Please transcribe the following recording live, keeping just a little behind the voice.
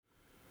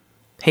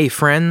Hey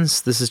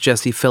friends, this is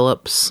Jesse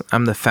Phillips.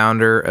 I'm the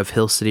founder of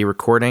Hill City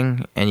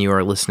Recording, and you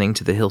are listening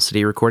to the Hill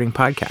City Recording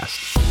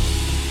Podcast.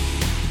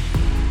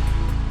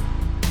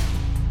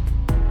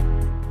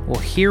 Well,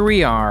 here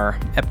we are,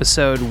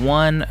 episode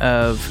 1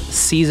 of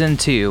season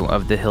 2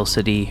 of the Hill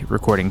City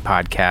Recording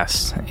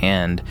Podcast,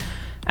 and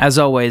as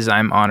always,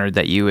 I'm honored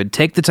that you would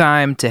take the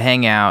time to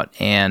hang out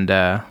and,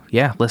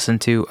 listen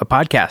to a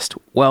podcast.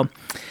 Well,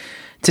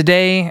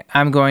 today,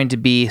 I'm going to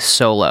be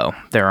solo.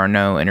 There are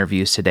no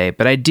interviews today,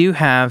 but I do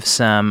have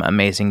some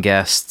amazing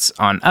guests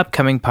on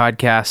upcoming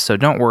podcasts, so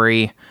don't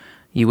worry,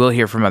 you will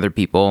hear from other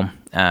people.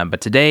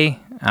 But today,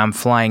 I'm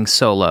flying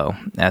solo,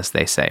 as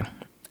they say.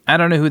 I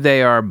don't know who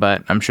they are,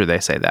 but I'm sure they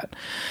say that.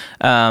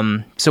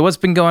 So what's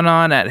been going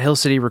on at Hill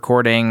City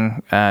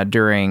Recording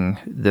during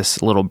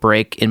this little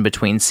break in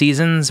between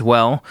seasons?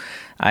 Well,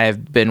 I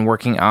have been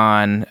working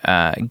on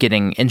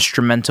getting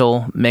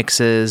instrumental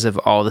mixes of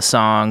all the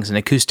songs and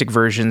acoustic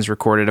versions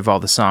recorded of all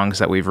the songs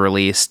that we've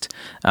released,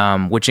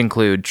 which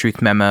include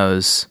Truth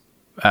Memos,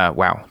 I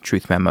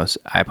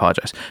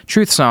apologize.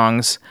 Truth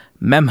Songs,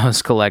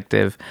 Memos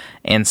Collective,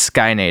 and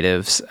Sky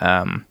Natives.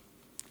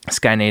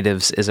 Sky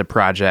Natives is a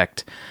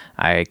project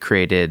I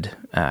created,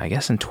 in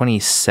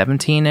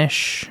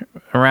 2017-ish,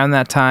 around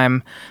that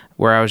time,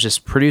 where I was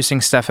just producing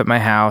stuff at my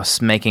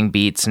house, making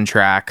beats and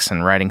tracks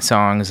and writing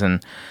songs.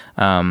 And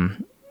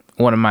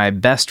one of my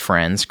best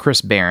friends,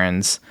 Chris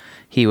Behrens,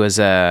 he was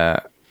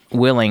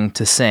willing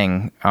to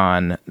sing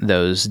on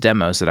those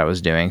demos that I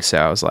was doing. So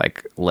I was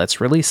like, let's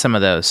release some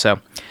of those. So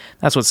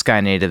that's what Sky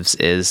Natives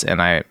is,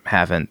 and I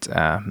haven't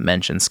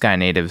mentioned Sky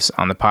Natives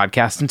on the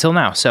podcast until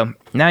now. So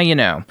now you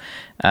know.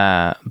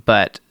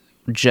 But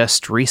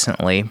just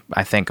recently,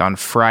 I think on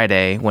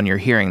Friday, when you're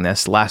hearing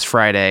this, last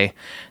Friday,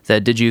 the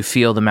Did You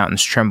Feel the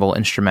Mountains Tremble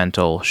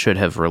instrumental should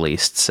have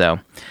released. So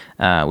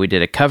we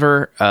did a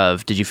cover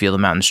of Did You Feel the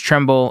Mountains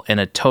Tremble in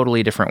a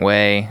totally different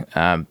way,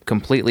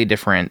 completely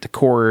different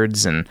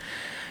chords, and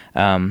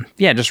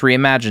just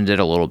reimagined it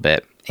a little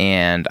bit.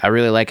 And I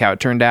really like how it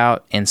turned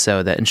out, and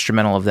so the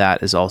instrumental of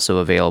that is also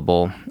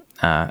available,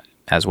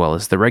 as well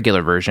as the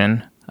regular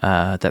version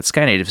that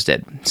Sky Natives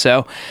did.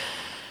 So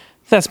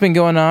that's been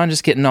going on,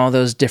 just getting all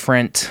those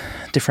different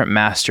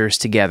masters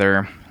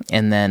together.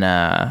 And then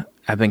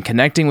I've been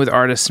connecting with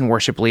artists and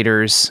worship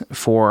leaders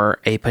for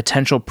a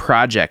potential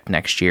project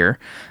next year.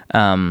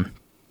 I'm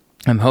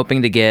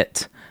hoping to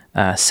get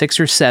 6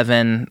 or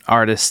 7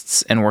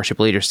 artists and worship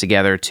leaders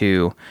together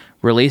to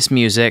release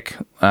music,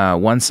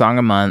 1 song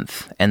a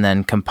month, and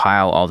then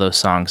compile all those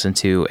songs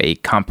into a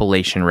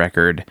compilation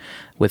record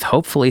with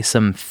hopefully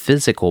some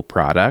physical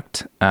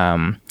product.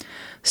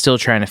 Still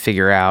trying to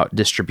figure out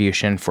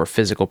distribution for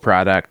physical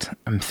product.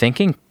 I'm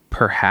thinking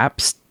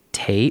perhaps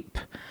tape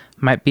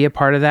might be a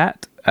part of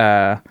that.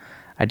 I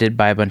did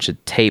buy a bunch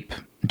of tape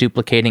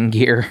duplicating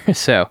gear,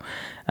 so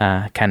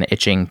kind of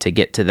itching to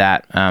get to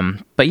that.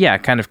 But yeah,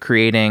 kind of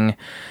creating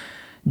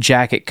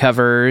jacket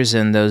covers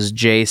and those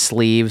J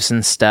sleeves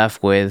and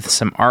stuff with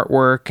some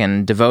artwork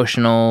and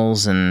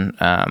devotionals and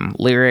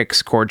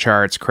lyrics, chord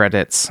charts,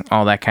 credits,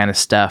 all that kind of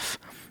stuff.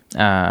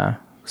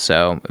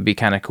 So it'd be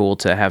kind of cool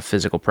to have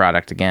physical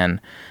product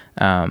again.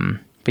 But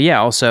yeah,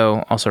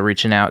 also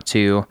reaching out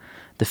to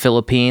the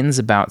Philippines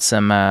about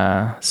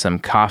some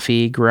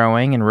coffee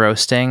growing and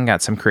roasting.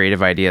 Got some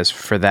creative ideas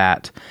for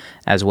that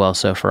as well.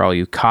 So for all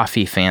you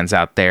coffee fans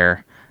out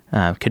there,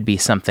 could be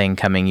something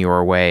coming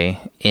your way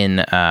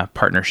in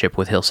partnership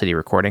with Hill City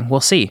Recording. We'll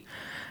see.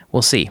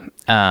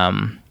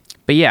 But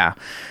yeah,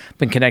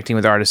 been connecting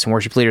with artists and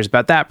worship leaders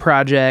about that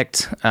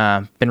project.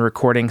 Been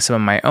recording some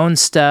of my own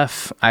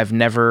stuff. I've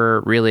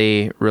never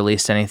really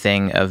released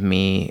anything of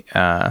me,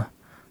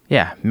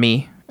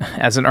 me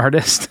as an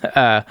artist,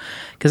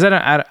 because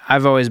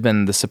I've always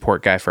been the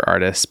support guy for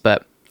artists.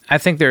 But I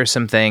think there are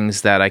some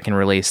things that I can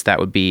release that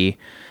would be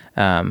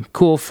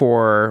cool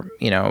for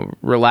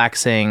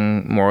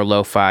relaxing, more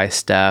lo-fi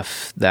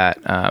stuff that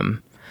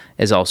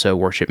is also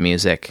worship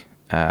music.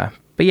 But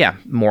yeah,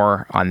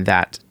 more on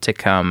that to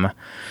come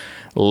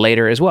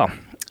later as well.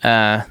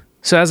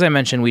 So as I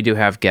mentioned, we do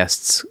have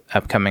guests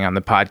upcoming on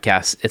the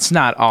podcast. It's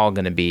not all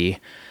going to be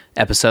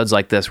episodes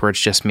like this where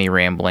it's just me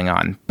rambling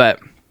on, but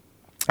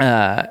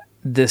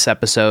this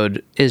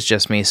episode is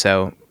just me.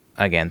 So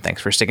again,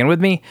 thanks for sticking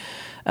with me.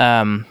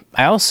 I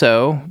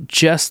also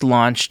just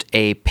launched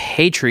a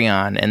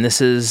Patreon, and this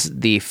is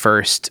the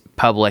first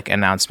public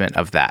announcement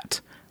of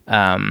that.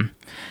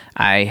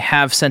 I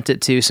have sent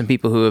it to some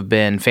people who have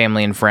been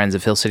family and friends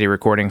of Hill City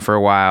Recording for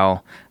a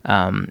while,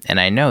 and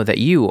I know that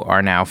you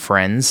are now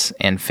friends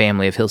and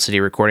family of Hill City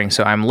Recording,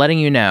 so I'm letting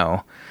you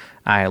know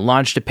I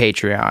launched a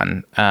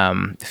Patreon.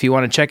 If you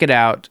want to check it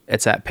out,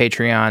 it's at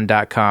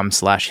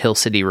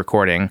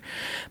patreon.com/hillcityrecording.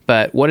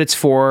 But what it's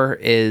for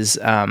is,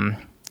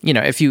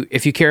 if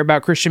you care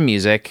about Christian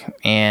music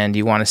and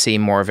you want to see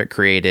more of it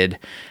created,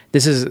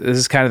 this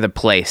is kind of the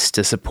place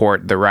to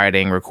support the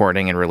writing,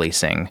 recording, and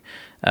releasing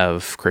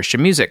of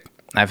Christian music.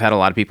 I've had a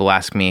lot of people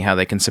ask me how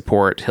they can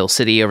support Hill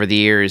City over the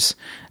years,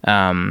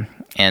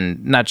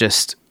 and not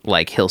just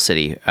like Hill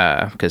City,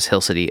 because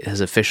Hill City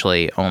has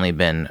officially only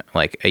been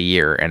like a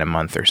year and a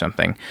month or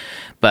something.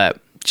 But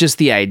just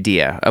the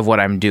idea of what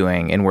I'm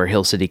doing and where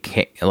Hill City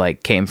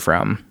came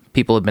from.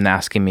 People have been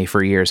asking me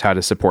for years how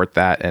to support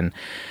that, and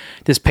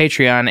this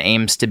Patreon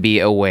aims to be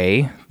a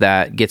way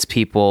that gets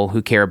people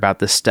who care about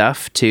this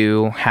stuff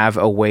to have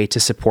a way to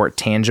support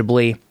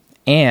tangibly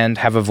and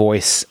have a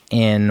voice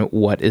in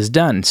what is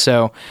done.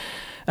 So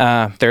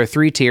there are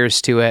 3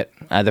 tiers to it.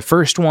 The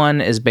first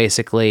one is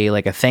basically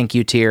like a thank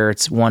you tier.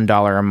 It's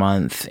 $1 a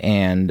month,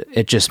 and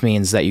it just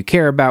means that you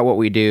care about what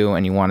we do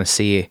and you want to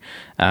see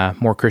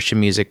more Christian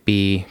music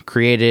be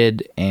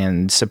created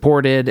and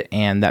supported,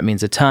 and that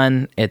means a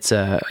ton. It's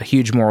a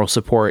huge moral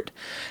support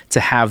to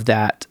have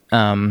that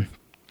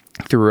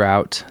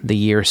throughout the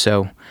year.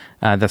 So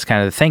that's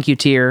kind of the thank you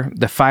tier.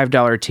 The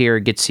 $5 tier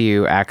gets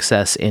you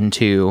access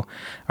into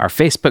our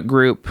Facebook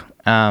group,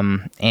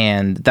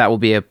 and that will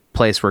be a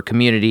place where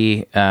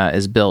community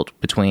is built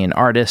between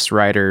artists,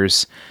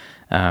 writers,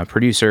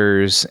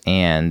 producers,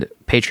 and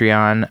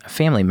Patreon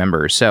family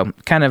members. So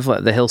kind of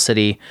the Hill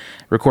City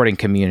recording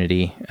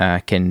community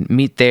can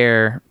meet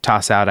there,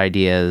 toss out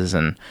ideas,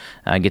 and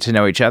get to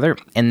know each other.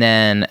 And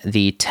then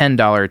the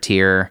 $10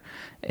 tier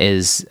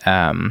is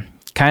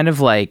kind of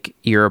like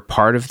you're a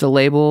part of the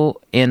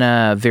label in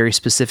a very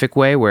specific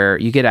way, where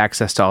you get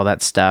access to all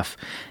that stuff,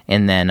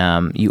 and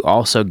then you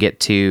also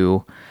get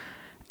to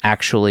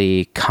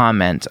actually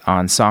comment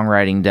on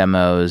songwriting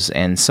demos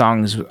and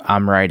songs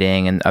I'm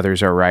writing and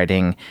others are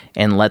writing,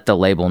 and let the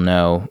label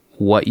know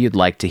what you'd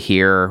like to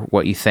hear,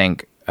 what you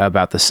think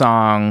about the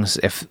songs,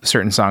 if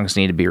certain songs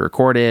need to be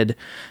recorded.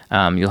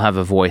 You'll have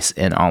a voice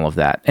in all of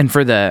that. And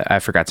I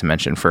forgot to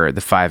mention, for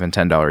the $5 and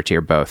 $10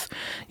 tier both,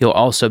 you'll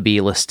also be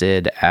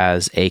listed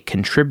as a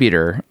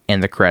contributor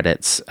in the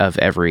credits of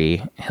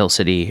every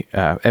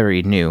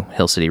new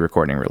Hill City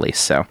recording release.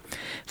 So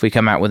if we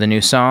come out with a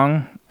new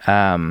song,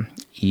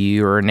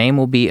 your name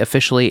will be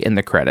officially in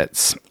the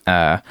credits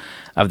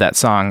of that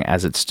song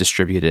as it's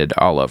distributed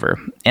all over.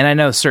 And I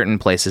know certain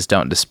places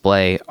don't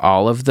display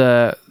all of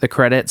the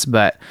credits,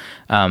 but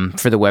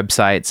for the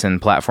websites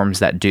and platforms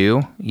that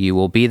do, you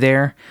will be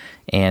there,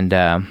 and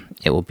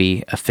it will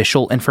be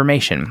official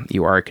information.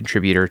 You are a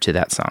contributor to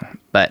that song.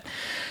 But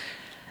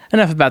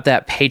enough about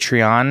that.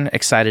 Patreon,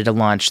 excited to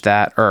launch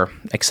that, or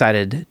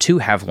excited to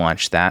have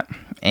launched that.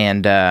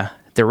 And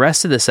the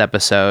rest of this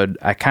episode,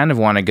 I kind of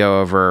want to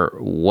go over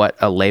what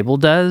a label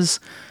does,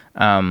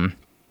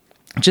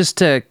 just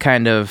to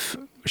kind of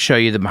show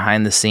you the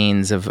behind the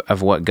scenes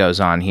of what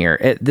goes on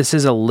here. This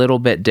is a little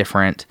bit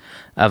different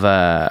of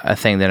a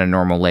thing than a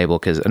normal label,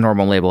 because a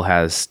normal label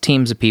has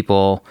teams of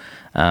people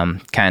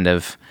kind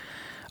of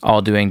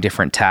all doing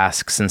different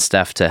tasks and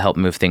stuff to help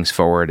move things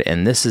forward.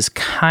 And this is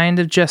kind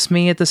of just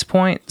me at this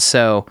point.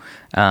 So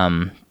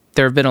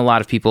there have been a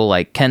lot of people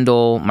like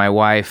Kendall, my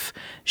wife.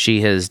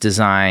 She has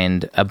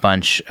designed a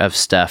bunch of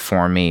stuff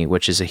for me,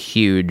 which is a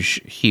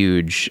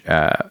huge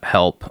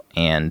help,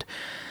 and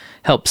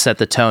help set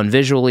the tone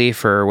visually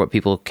for what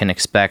people can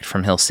expect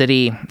from Hill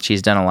City.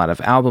 She's done a lot of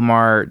album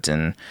art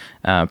and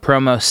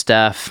promo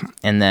stuff.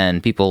 And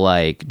then people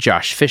like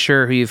Josh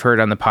Fisher, who you've heard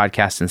on the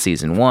podcast in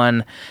season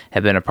 1,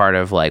 have been a part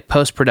of like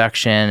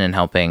post-production and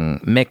helping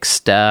mix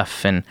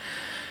stuff, and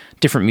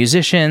different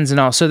musicians. And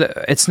also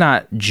it's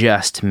not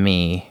just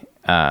me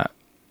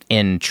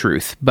in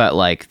truth, but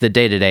like the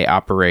day-to-day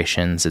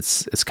operations,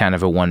 it's kind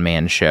of a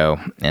one-man show.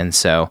 And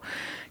so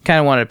kind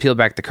of wanted to peel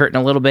back the curtain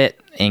a little bit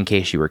in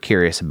case you were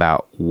curious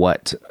about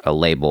what a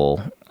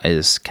label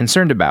is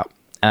concerned about.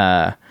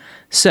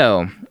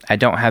 So I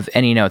don't have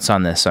any notes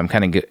on this, so I'm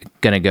kind of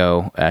going to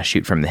go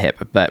shoot from the hip.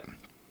 But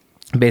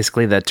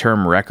basically the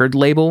term record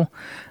label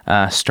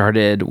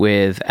started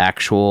with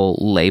actual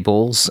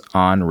labels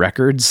on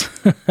records.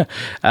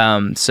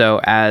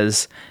 So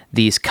as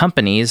these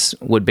companies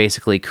would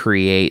basically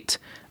create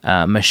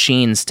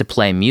machines to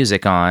play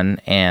music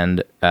on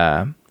and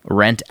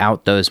rent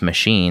out those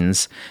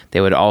machines,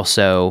 they would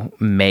also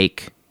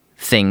make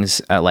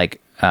things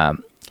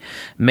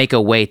make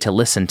a way to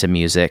listen to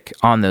music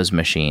on those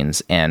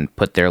machines and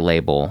put their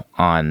label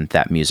on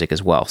that music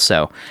as well.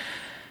 So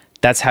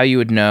that's how you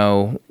would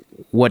know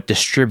what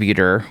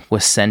distributor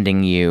was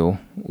sending you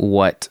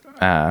what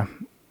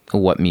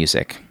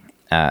music.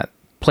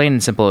 Plain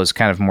and simple, is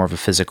kind of more of a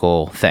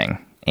physical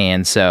thing.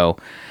 And so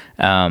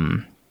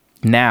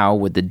now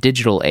with the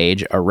digital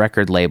age, a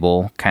record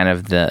label, kind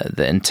of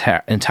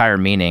the entire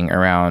meaning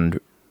around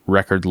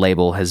record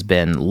label has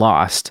been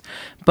lost.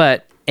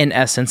 But in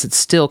essence, it's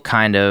still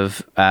kind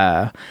of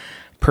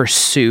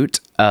pursuit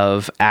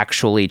of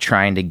actually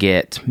trying to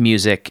get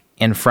music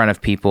in front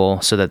of people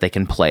so that they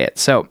can play it.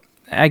 So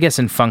I guess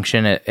in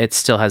function, it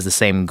still has the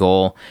same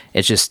goal.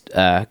 It's just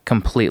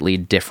completely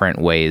different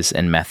ways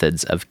and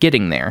methods of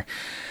getting there.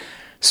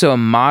 So a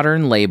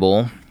modern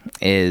label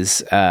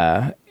is,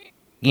 can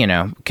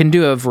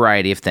do a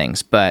variety of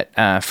things, but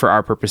for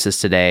our purposes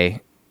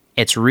today,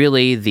 it's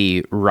really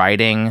the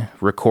writing,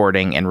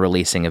 recording, and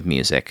releasing of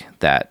music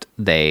that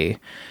they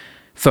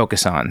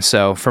focus on.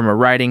 So from a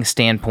writing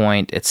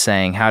standpoint, it's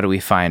saying, how do we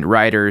find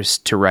writers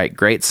to write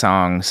great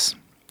songs,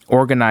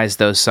 organize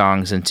those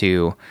songs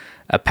into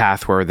a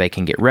path where they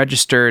can get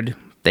registered,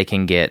 they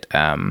can get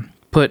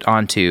put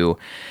onto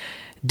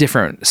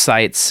different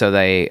sites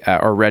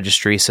or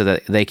registries so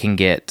that they can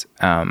get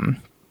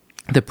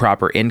the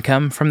proper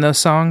income from those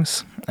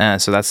songs.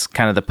 So that's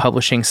kind of the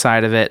publishing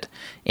side of it,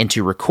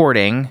 into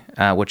recording,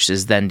 which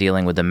is then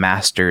dealing with the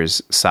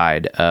masters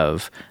side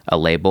of a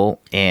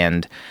label.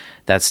 And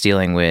that's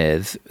dealing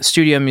with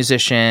studio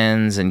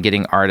musicians and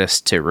getting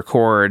artists to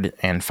record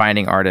and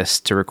finding artists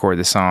to record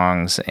the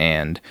songs,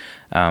 and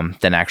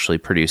then actually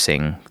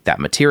producing that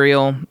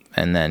material,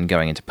 and then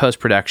going into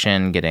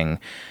post-production, getting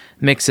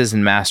mixes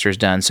and masters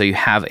done, so you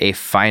have a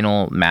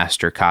final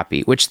master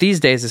copy, which these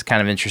days is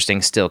kind of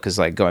interesting still, because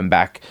like going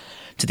back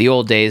to the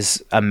old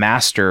days, a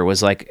master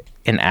was like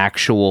an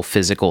actual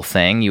physical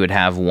thing. You would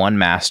have one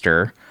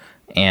master,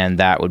 and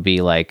that would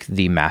be like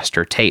the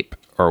master tape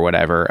or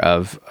whatever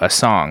of a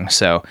song.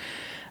 So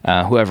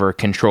whoever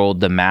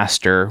controlled the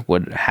master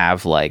would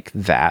have like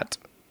that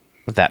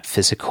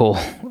physical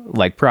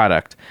like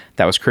product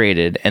that was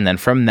created, and then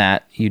from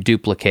that you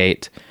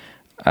duplicate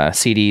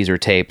CDs or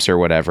tapes or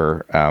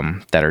whatever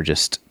that are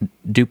just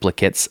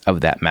duplicates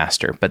of that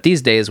master. But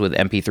these days with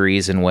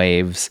MP3s and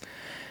waves,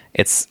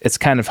 it's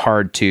kind of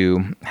hard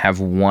to have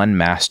one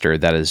master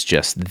that is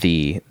just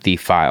the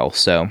file.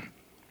 So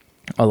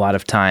a lot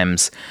of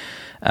times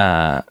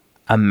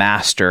a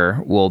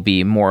master will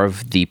be more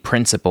of the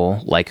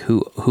principal, like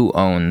who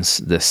owns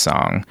this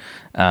song,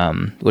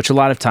 which a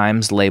lot of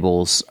times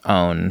labels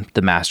own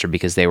the master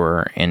because they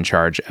were in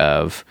charge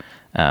of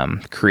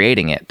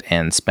creating it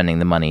and spending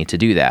the money to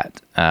do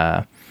that.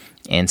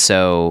 And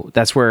so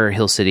that's where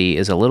Hill City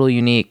is a little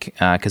unique,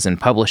 because in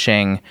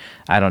publishing,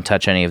 I don't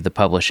touch any of the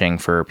publishing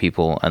for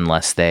people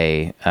unless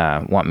they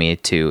want me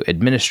to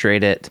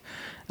administrate it.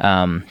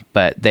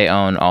 But they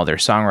own all their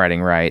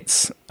songwriting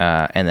rights.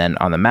 And then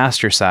on the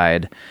master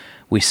side,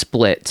 we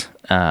split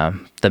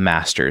the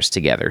masters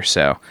together.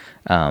 So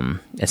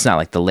it's not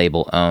like the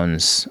label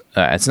owns,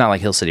 it's not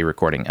like Hill City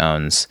Recording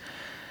owns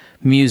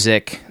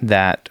music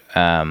that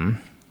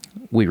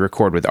we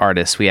record with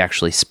artists. We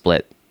actually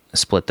split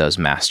those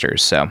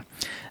masters. So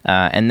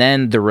and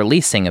then the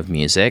releasing of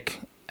music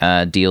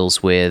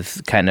deals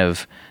with kind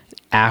of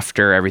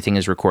after everything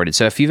is recorded.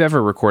 So if you've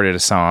ever recorded a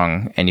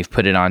song and you've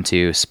put it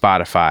onto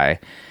Spotify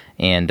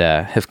and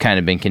have kind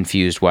of been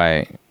confused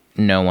why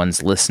no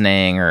one's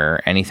listening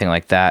or anything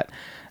like that,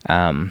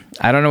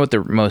 I don't know what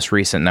the most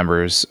recent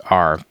numbers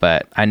are,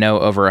 but I know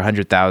over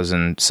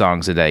 100,000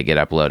 songs a day get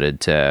uploaded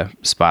to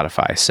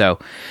Spotify. So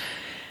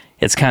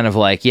it's kind of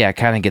like, it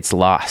kind of gets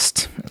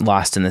lost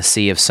in the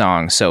sea of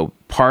songs. So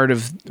part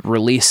of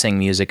releasing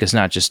music is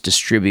not just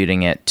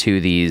distributing it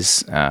to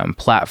these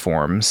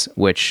platforms,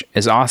 which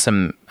is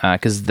awesome,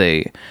 because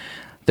the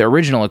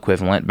original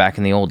equivalent back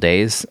in the old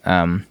days,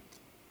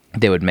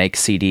 they would make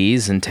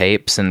CDs and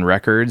tapes and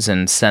records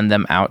and send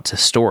them out to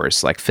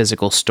stores, like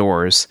physical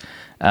stores.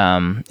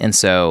 And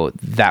so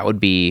that would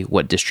be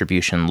what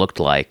distribution looked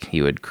like.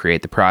 You would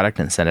create the product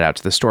and send it out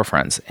to the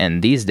storefronts.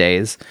 And these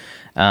days,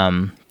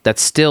 that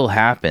still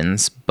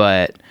happens,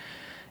 but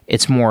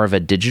it's more of a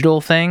digital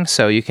thing.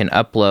 So you can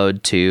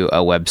upload to a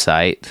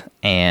website,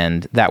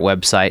 and that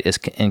website is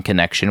in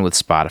connection with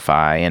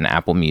Spotify and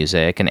Apple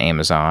Music and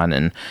Amazon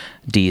and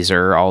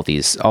Deezer, all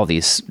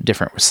these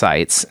different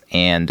sites,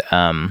 and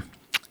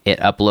it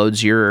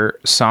uploads your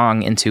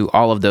song into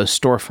all of those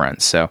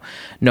storefronts. So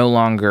no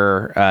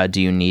longer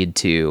do you need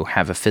to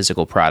have a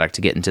physical product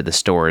to get into the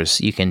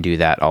stores. You can do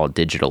that all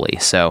digitally.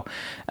 So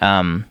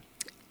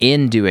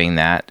in doing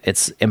that,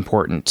 it's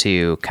important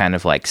to kind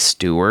of like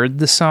steward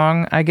the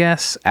song, I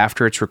guess,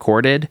 after it's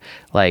recorded,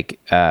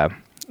 like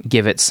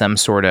give it some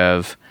sort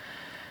of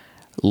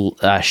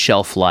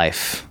shelf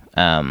life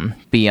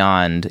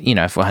beyond,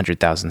 if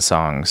 100,000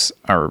 songs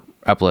are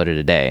uploaded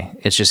a day.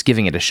 It's just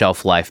giving it a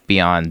shelf life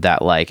beyond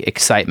that like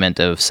excitement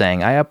of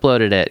saying, I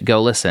uploaded it,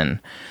 go listen.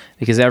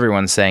 Because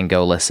everyone's saying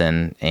go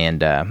listen,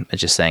 and it's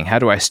just saying, how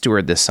do I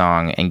steward this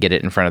song and get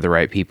it in front of the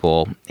right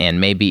people,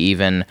 and maybe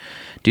even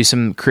do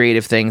some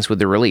creative things with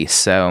the release.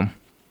 So,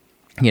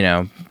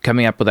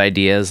 coming up with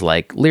ideas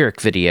like lyric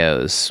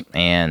videos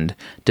and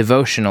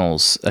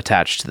devotionals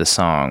attached to the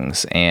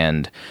songs,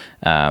 and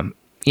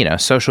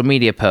social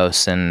media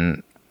posts,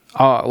 and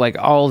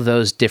all of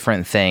those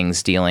different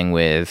things dealing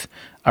with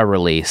a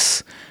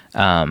release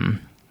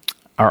are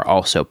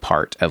also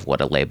part of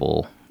what a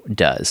label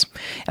does.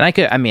 And I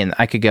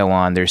could go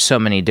on. There's so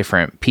many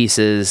different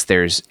pieces.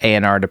 There's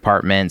A&R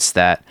departments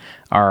that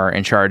are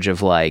in charge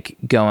of like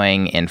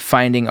going and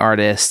finding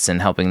artists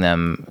and helping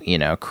them,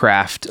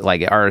 craft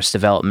like artist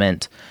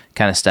development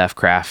kind of stuff,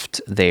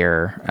 craft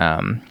their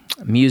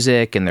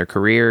music and their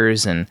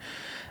careers, and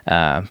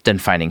then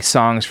finding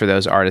songs for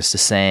those artists to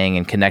sing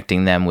and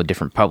connecting them with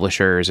different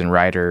publishers and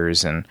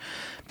writers and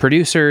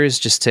producers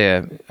just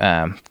to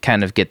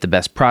kind of get the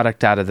best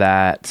product out of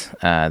that.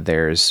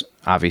 There's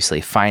obviously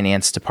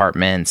finance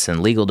departments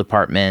and legal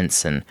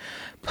departments and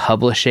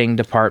publishing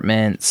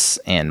departments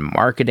and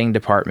marketing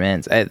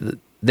departments.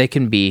 They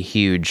can be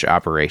huge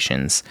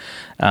operations.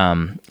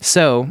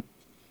 So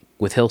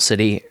with Hill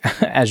City,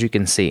 as you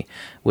can see,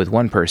 with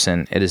one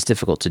person, it is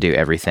difficult to do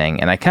everything.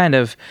 And I kind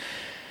of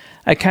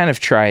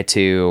try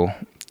to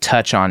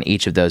touch on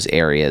each of those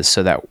areas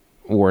so that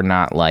we're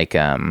not like,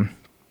 I'm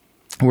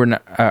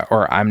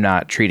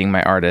not treating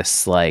my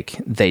artists like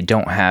they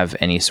don't have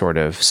any sort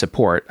of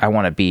support. I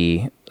want to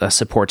be a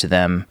support to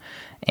them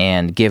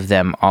and give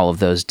them all of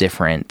those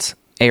different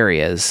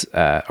areas,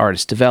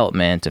 artist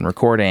development and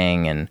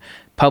recording and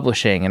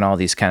publishing and all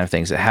these kind of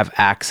things that have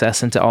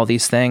access into all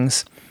these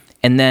things.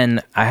 And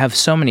then I have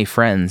so many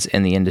friends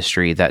in the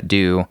industry that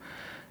do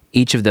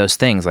each of those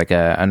things like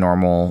a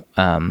normal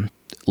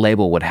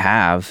label would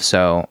have.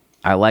 So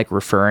I like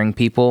referring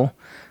people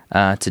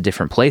to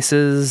different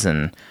places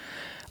and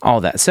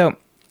all that. So,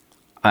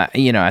 at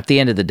the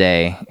end of the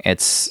day,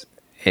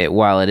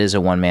 while it is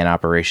a one-man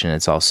operation,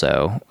 it's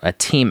also a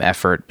team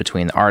effort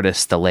between the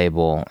artist, the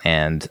label,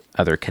 and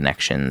other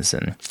connections.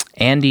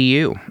 And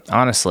you,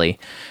 honestly,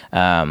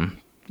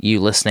 you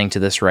listening to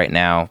this right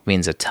now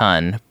means a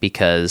ton,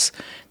 because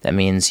that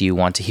means you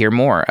want to hear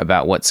more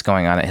about what's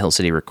going on at Hill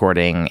City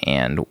Recording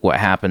and what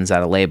happens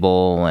at a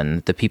label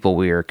and the people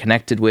we are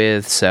connected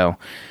with. So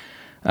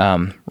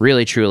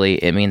really,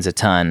 truly, it means a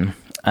ton.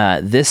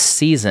 This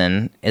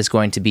season is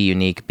going to be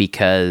unique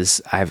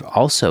because I've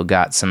also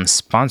got some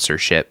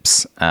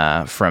sponsorships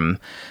from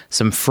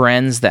some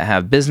friends that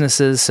have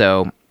businesses.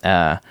 So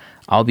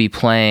I'll be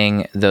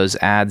playing those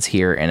ads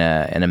here in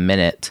a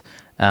minute.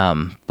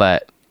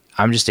 But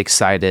I'm just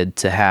excited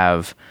to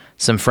have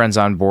some friends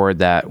on board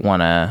that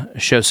want to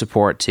show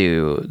support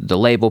to the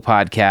label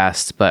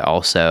podcast, but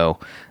also,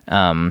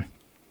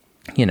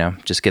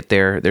 just get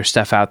their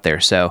stuff out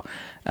there. So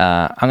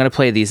I'm going to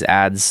play these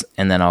ads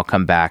and then I'll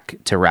come back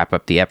to wrap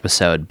up the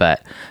episode.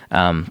 But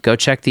go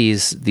check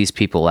these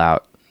people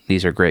out.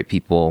 These are great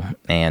people,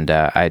 and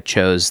I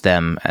chose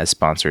them as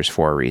sponsors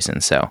for a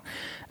reason. So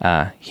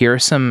here are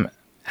some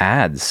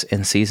ads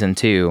in season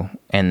 2,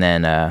 and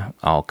then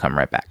I'll come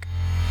right back.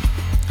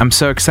 I'm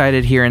so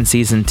excited here in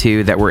season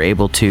 2 that we're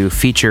able to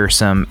feature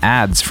some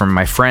ads from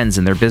my friends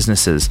and their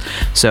businesses.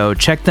 So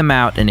check them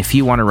out, and if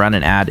you want to run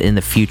an ad in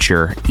the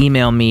future,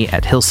 email me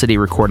at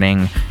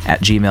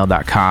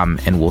hillcityrecording@gmail.com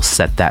and we'll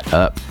set that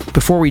up.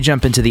 Before we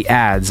jump into the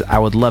ads, I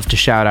would love to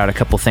shout out a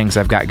couple things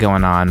I've got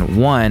going on.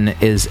 One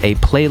is a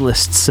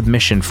playlist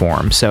submission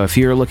form. So if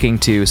you're looking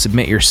to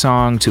submit your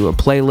song to a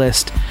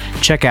playlist,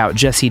 check out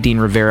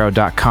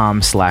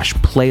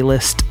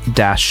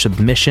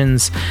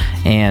jessedeanrivero.com/playlist-submissions,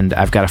 and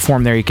I've got a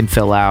form there you can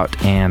fill out,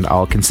 and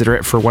I'll consider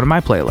it for one of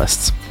my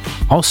playlists.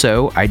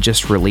 Also, I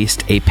just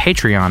released a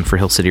Patreon for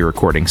Hill City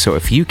Recording, so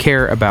if you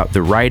care about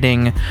the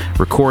writing,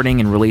 recording,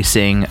 and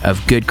releasing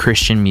of good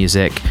Christian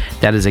music,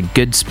 that is a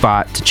good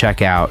spot to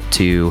check out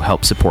to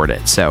help support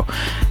it. So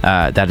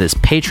that is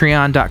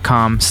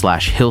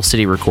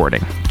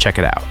patreon.com/hillcityrecording. Check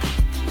it out.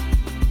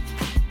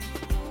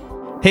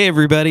 Hey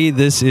everybody,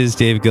 this is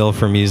Dave Gill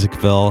from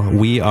Musicville.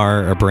 We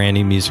are a brand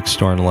new music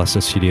store and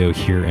lesson studio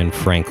here in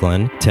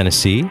Franklin,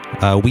 Tennessee.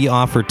 We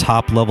offer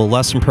top-level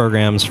lesson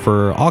programs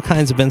for all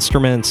kinds of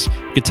instruments: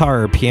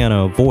 guitar,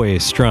 piano,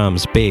 voice,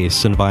 drums,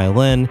 bass, and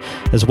violin,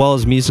 as well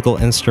as musical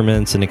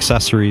instruments and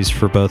accessories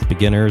for both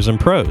beginners and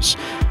pros.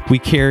 We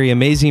carry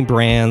amazing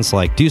brands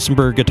like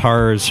Duesenberg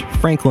guitars,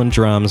 Franklin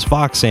drums,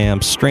 Vox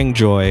amps,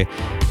 Stringjoy,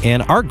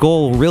 and our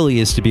goal really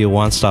is to be a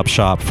one-stop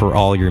shop for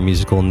all your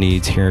musical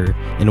needs here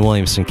in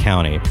Williamson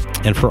County.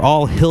 And for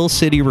all Hill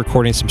City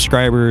Recording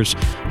subscribers,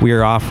 we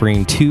are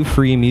offering 2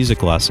 free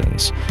music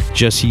lessons.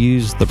 Just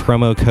use the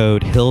promo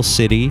code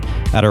HILLCITY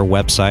at our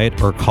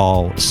website or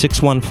call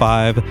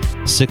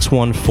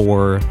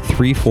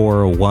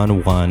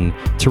 615-614-3411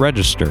 to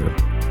register.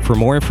 For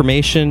more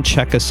information,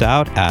 check us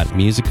out at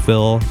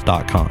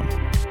musicville.com.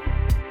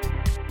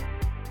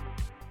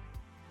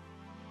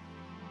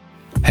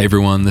 Hey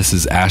everyone, this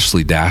is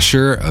Ashley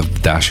Dasher of the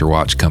Dasher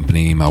Watch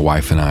Company. My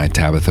wife and I,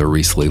 Tabitha,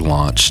 recently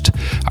launched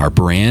our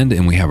brand,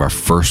 and we have our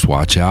first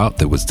watch out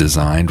that was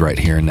designed right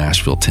here in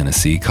Nashville,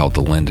 Tennessee, called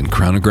the Linden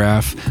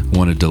Chronograph.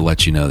 Wanted to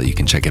let you know that you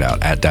can check it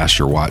out at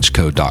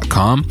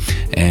dasherwatchco.com,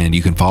 and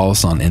you can follow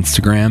us on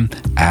Instagram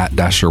at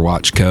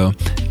dasherwatchco.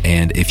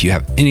 And if you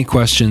have any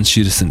questions,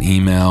 shoot us an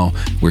email.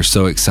 We're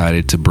so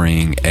excited to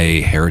bring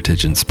a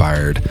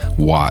heritage-inspired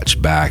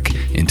watch back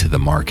into the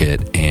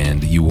market,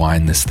 and you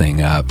wind this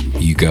thing up,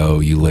 you go,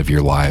 you live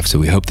your life. So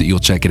we hope that you'll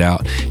check it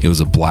out. It was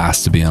a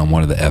blast to be on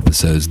one of the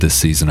episodes this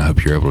season. I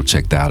hope you're able to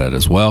check that out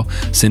as well.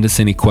 Send us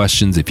any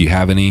questions if you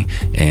have any,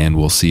 and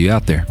we'll see you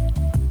out there.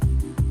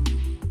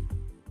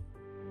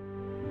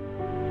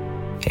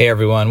 Hey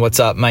everyone, what's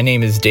up? My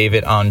name is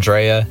David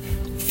Andrea,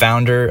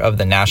 founder of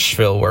the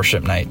Nashville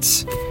Worship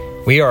Nights.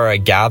 We are a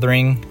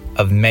gathering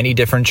of many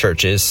different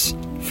churches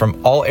from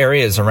all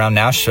areas around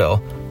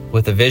Nashville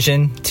with a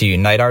vision to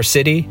unite our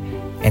city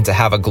and to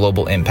have a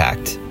global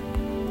impact.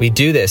 We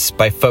do this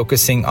by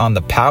focusing on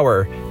the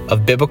power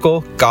of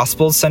biblical,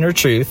 gospel-centered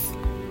truth,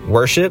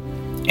 worship,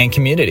 and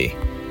community.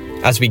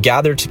 As we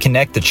gather to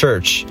connect the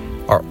church,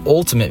 our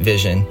ultimate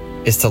vision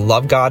is to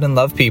love God and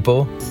love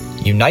people,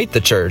 unite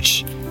the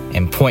church,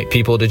 and point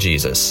people to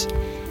Jesus.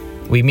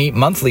 We meet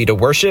monthly to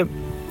worship,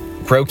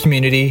 grow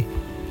community,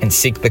 and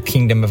seek the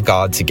kingdom of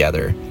God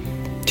together.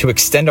 To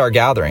extend our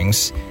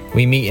gatherings,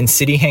 we meet in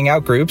city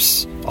hangout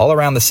groups all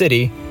around the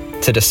city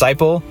to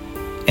disciple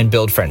and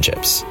build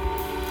friendships.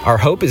 Our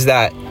hope is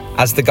that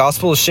as the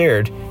gospel is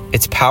shared,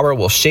 its power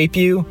will shape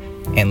you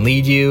and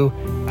lead you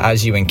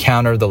as you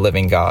encounter the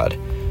living God.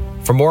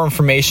 For more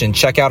information,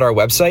 check out our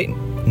website,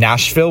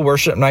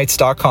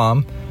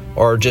 NashvilleWorshipNights.com,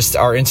 or just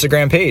our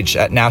Instagram page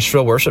at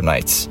Nashville Worship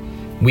Nights.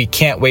 We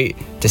can't wait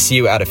to see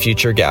you at a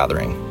future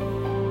gathering.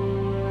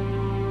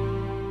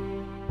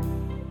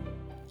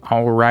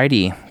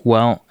 Alrighty.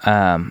 Well,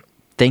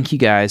 thank you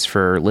guys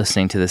for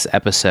listening to this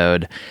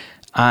episode.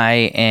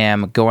 I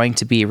am going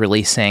to be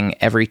releasing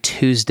every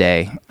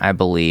Tuesday, I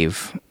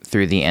believe,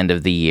 through the end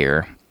of the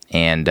year.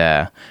 And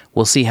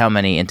we'll see how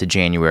many into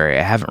January.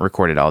 I haven't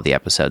recorded all the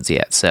episodes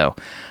yet, so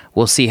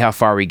we'll see how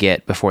far we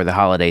get before the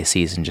holiday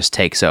season just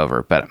takes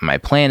over. But my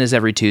plan is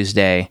every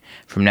Tuesday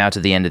from now to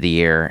the end of the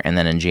year, and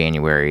then in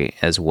January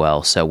as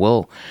well. So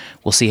we'll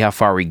see how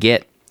far we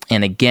get.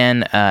 And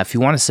again, if you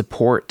want to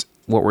support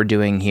what we're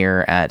doing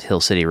here at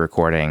Hill City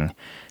Recording,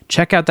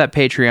 check out that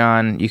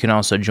Patreon. You can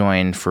also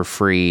join for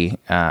free,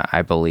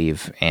 I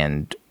believe,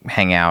 and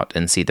hang out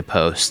and see the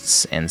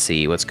posts and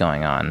see what's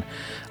going on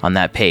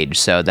that page.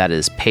 So that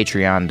is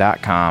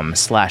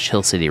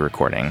patreon.com/Hill City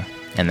Recording,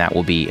 and that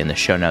will be in the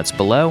show notes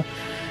below.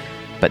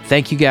 But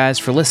thank you guys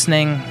for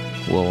listening.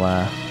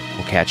 We'll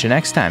catch you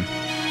next time.